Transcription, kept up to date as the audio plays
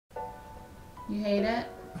You hate it?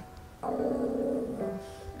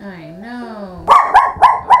 I know.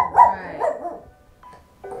 Alright.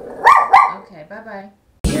 Okay, bye-bye.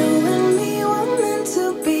 You and me were meant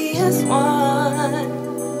to be as one.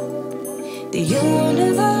 The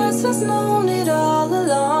universe has known it all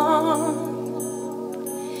along.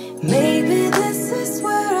 Maybe this is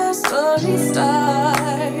where our story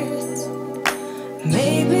starts.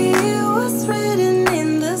 Maybe it was written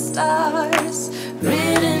in the stars.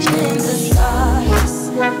 Written in the stars.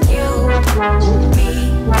 You, me,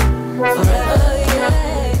 forever, yeah.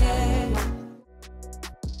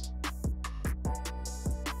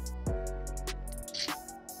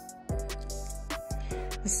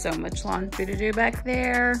 There's so much laundry to do back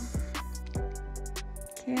there.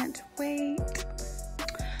 Can't wait.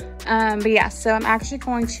 But yeah, so I'm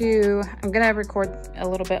gonna record a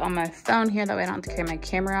little bit on my phone here, that way I don't have to carry my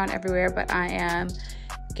camera around everywhere, but I am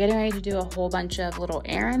getting ready to do a whole bunch of little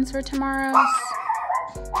errands for tomorrow.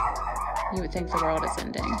 You would think the world is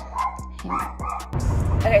ending. Hang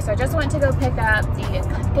on. Okay, so I just went to go pick up the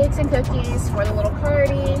cupcakes and cookies for the little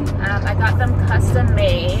party. I got them custom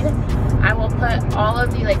made. I will put all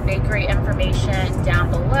of the like bakery information down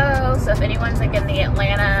below. So if anyone's like in the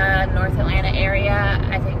Atlanta, North Atlanta area,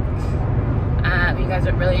 I think you guys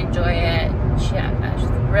would really enjoy it. She's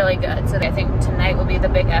really good. So I think tonight will be the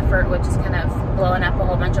big effort, which is kind of blowing up a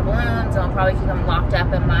whole bunch of balloons. I'll probably keep them locked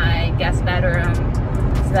up in my guest bedroom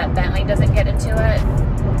so that Bentley doesn't get into it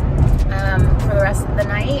for the rest of the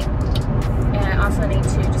night. And I also need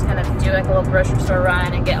to just kind of do like a little grocery store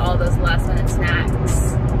run and get all those last minute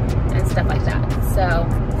snacks and stuff like that. So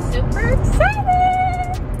super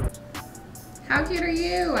excited! How cute are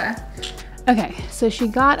you? Okay, so she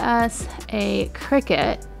got us a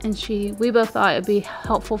Cricut, and we both thought it'd be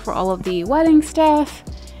helpful for all of the wedding stuff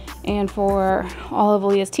and for all of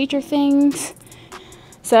Aaliyah's teacher things.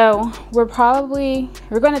 So we're going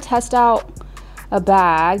to test out a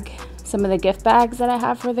bag, some of the gift bags that I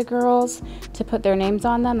have for the girls, to put their names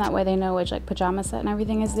on them. That way they know which like pajama set and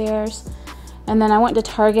everything is theirs. And then I went to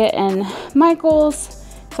Target and Michael's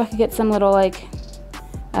so I could get some little like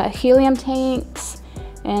helium tanks,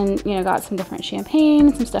 and you know, got some different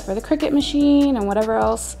champagne, some stuff for the Cricut machine and whatever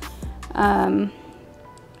else, like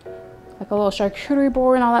a little charcuterie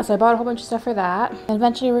board and all that. So I bought a whole bunch of stuff for that. And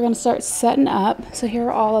eventually we're gonna start setting up. So here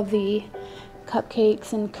are all of the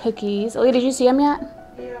cupcakes and cookies. Aaliyah, did you see them yet?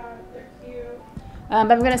 Yeah, they're cute.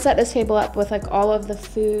 But I'm gonna set this table up with like all of the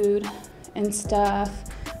food and stuff.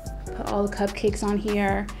 Put all the cupcakes on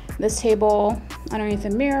here. This table underneath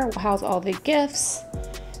the mirror will house all the gifts.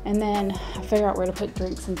 And then I'll figure out where to put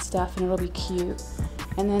drinks and stuff, and it'll be cute.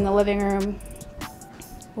 And then the living room,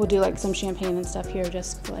 we'll do like some champagne and stuff here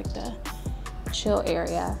just for like the chill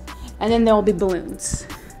area. And then there will be balloons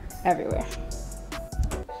everywhere.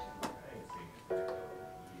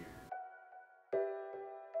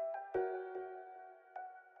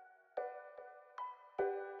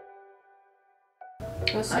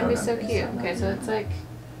 It's gonna be so cute. Okay, so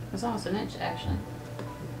it's almost an inch actually.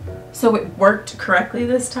 So it worked correctly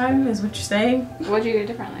this time, is what you're saying? What'd you do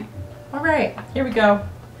differently? All right, here we go.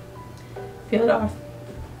 Peel it off.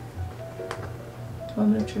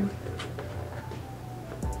 Moment of truth.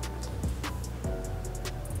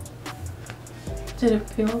 Did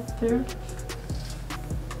it peel through?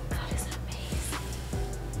 That is amazing.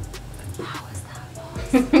 How is that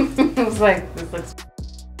possible? I was like, this looks.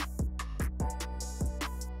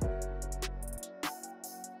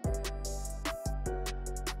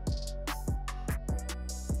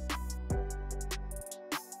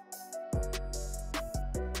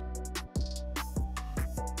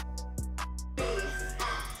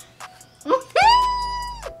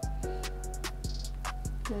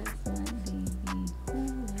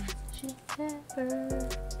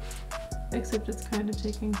 Except it's kind of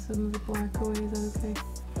taking some of the black away. Is that okay?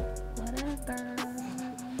 Whatever.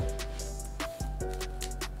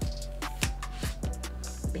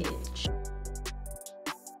 Bitch.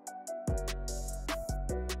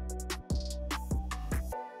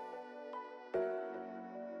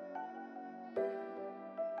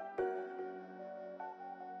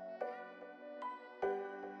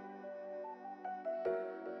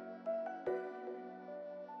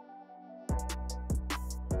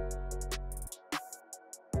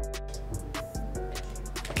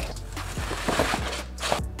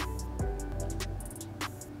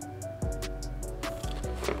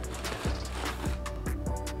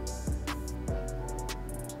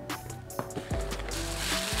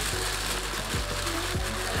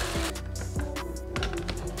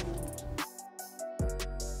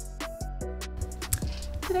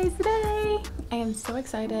 Today's the day. I am so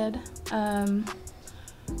excited.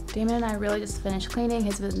 Damon and I really just finished cleaning.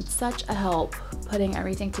 He's been such a help putting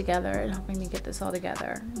everything together and helping me get this all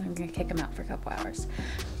together. I'm gonna kick him out for a couple hours.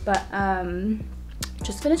 But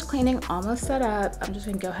just finished cleaning, almost set up. I'm just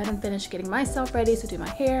gonna go ahead and finish getting myself ready to do my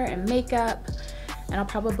hair and makeup. And I'll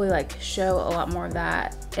probably like show a lot more of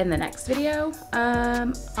that in the next video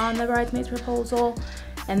on the bridesmaid's proposal.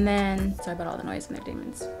 And then, sorry about all the noise in there,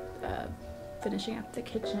 Damon's finishing up the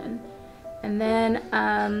kitchen. And then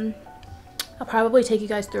I'll probably take you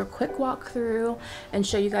guys through a quick walkthrough and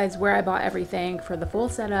show you guys where I bought everything for the full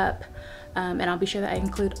setup. And I'll be sure that I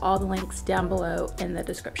include all the links down below in the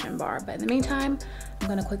description bar. But in the meantime, I'm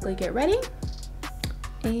gonna quickly get ready.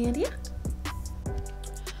 And yeah.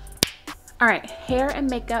 All right, hair and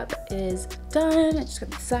makeup is done. I just got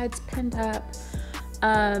the sides pinned up.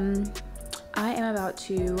 I am about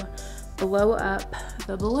to blow up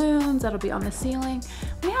the balloons that'll be on the ceiling.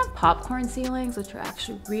 We have popcorn ceilings, which are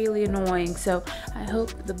actually really annoying, so I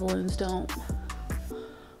hope the balloons don't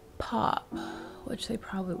pop, which they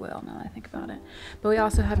probably will now that I think about it. But we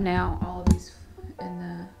also have now all of these in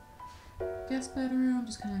the guest bedroom,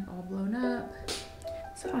 just kind of all blown up.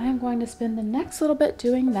 So I am going to spend the next little bit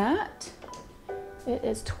doing that. It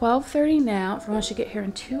is 12:30 now. Everyone should get here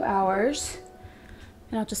in 2 hours.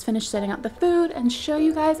 And I'll just finish setting out the food and show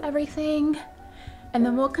you guys everything. And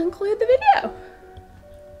then we'll conclude the video.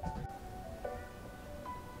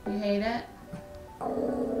 You hate it?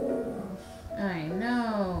 I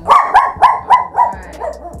know. Alright.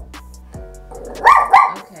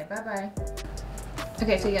 Okay, bye-bye.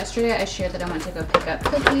 Okay, so yesterday I shared that I went to go pick up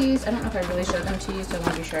cookies. I don't know if I really showed them to you, so I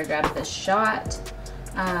want to be sure I grabbed this shot.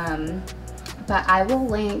 But I will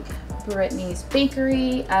link Brittany's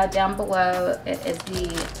bakery down below. It is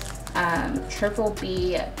the Triple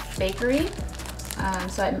B bakery.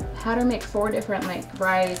 So I had her make 4 different like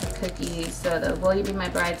bride cookies. So the Will You Be My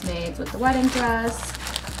Bridesmaids with the wedding dress,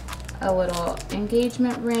 a little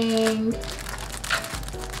engagement ring.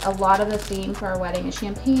 A lot of the theme for our wedding is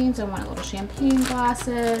champagne, so I wanted little champagne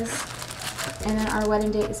glasses. And then our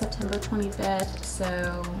wedding date is September 25th,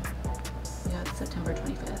 so yeah, it's September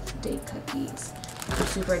 25th, date cookies. I'm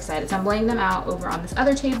super excited. So I'm laying them out over on this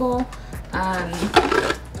other table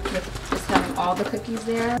with just having all the cookies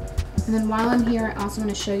there. And then while I'm here, I also want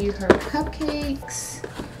to show you her cupcakes.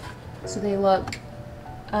 So they look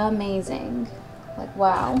amazing, like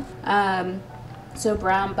wow. So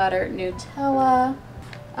brown butter Nutella,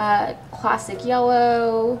 classic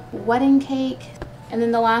yellow, wedding cake. And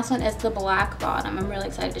then the last one is the black bottom. I'm really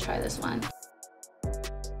excited to try this one.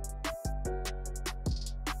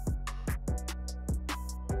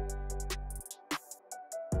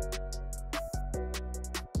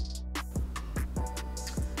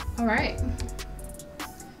 All right,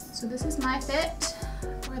 so this is my fit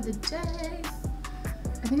for the day.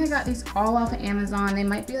 I think I got these all off of Amazon. They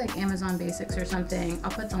might be like Amazon Basics or something.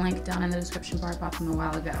 I'll put the link down in the description bar. I bought them a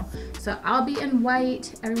while ago. So I'll be in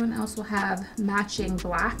white. Everyone else will have matching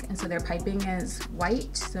black, and so their piping is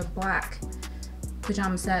white. So black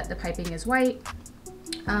pajama set, the piping is white.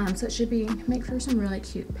 So it should make for some really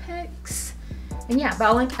cute pics. And yeah, but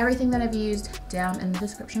I'll link everything that I've used down in the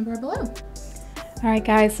description bar below. All right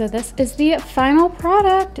guys, so this is the final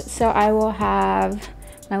product. So I will have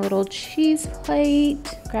my little cheese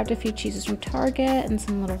plate, grabbed a few cheeses from Target and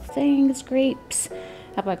some little things, grapes.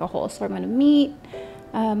 I have like a whole assortment of meat,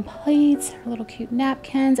 plates, little cute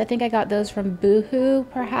napkins. I think I got those from Boohoo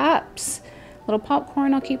perhaps. Little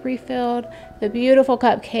popcorn I'll keep refilled. The beautiful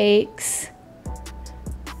cupcakes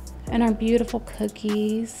and our beautiful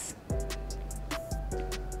cookies.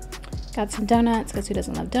 Got some donuts, because who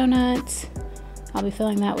doesn't love donuts? I'll be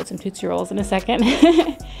filling that with some Tootsie Rolls in a second.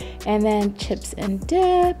 And then chips and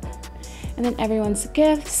dip. And then everyone's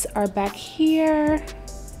gifts are back here.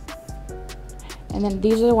 And then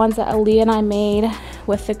these are the ones that Aaliyah and I made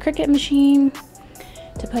with the Cricut machine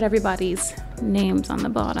to put everybody's names on the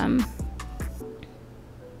bottom.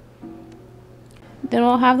 Then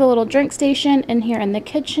we'll have the little drink station in here in the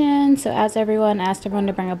kitchen. So as everyone asked everyone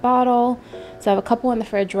to bring a bottle. So I have a couple in the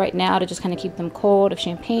fridge right now to just kind of keep them cold of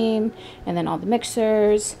champagne, and then all the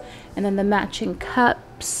mixers, and then the matching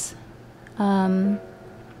cups to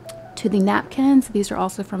the napkins. These are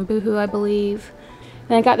also from Boohoo, I believe.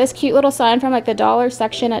 And I got this cute little sign from like the dollar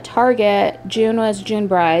section at Target. June was June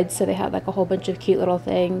Bride, so they had like a whole bunch of cute little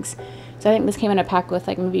things. So I think this came in a pack with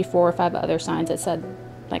like maybe 4 or 5 other signs that said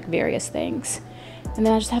like various things. And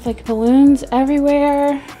then I just have like balloons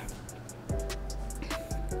everywhere.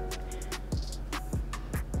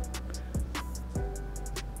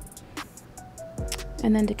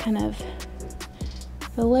 And then to kind of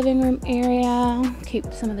the living room area,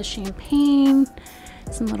 keep some of the champagne,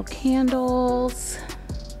 some little candles.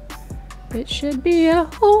 It should be a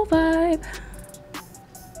whole vibe.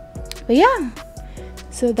 But yeah,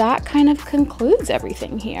 so that kind of concludes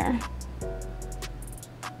everything here.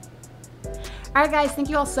 All right guys, thank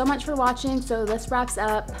you all so much for watching. So this wraps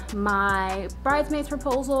up my bridesmaids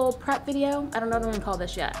proposal prep video. I don't know what I'm gonna call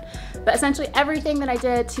this yet, but essentially everything that I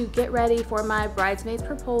did to get ready for my bridesmaids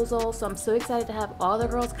proposal. So I'm so excited to have all the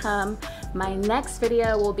girls come. My next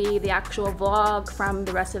video will be the actual vlog from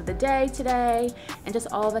the rest of the day today, and just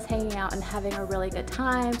all of us hanging out and having a really good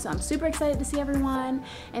time. So I'm super excited to see everyone,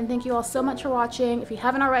 and thank you all so much for watching. If you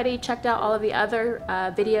haven't already checked out all of the other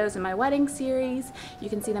videos in my wedding series, you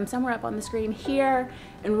can see them somewhere up on the screen here,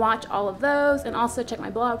 and watch all of those, and also check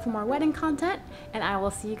my blog for more wedding content, and I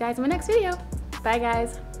will see you guys in my next video. Bye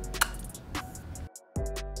guys.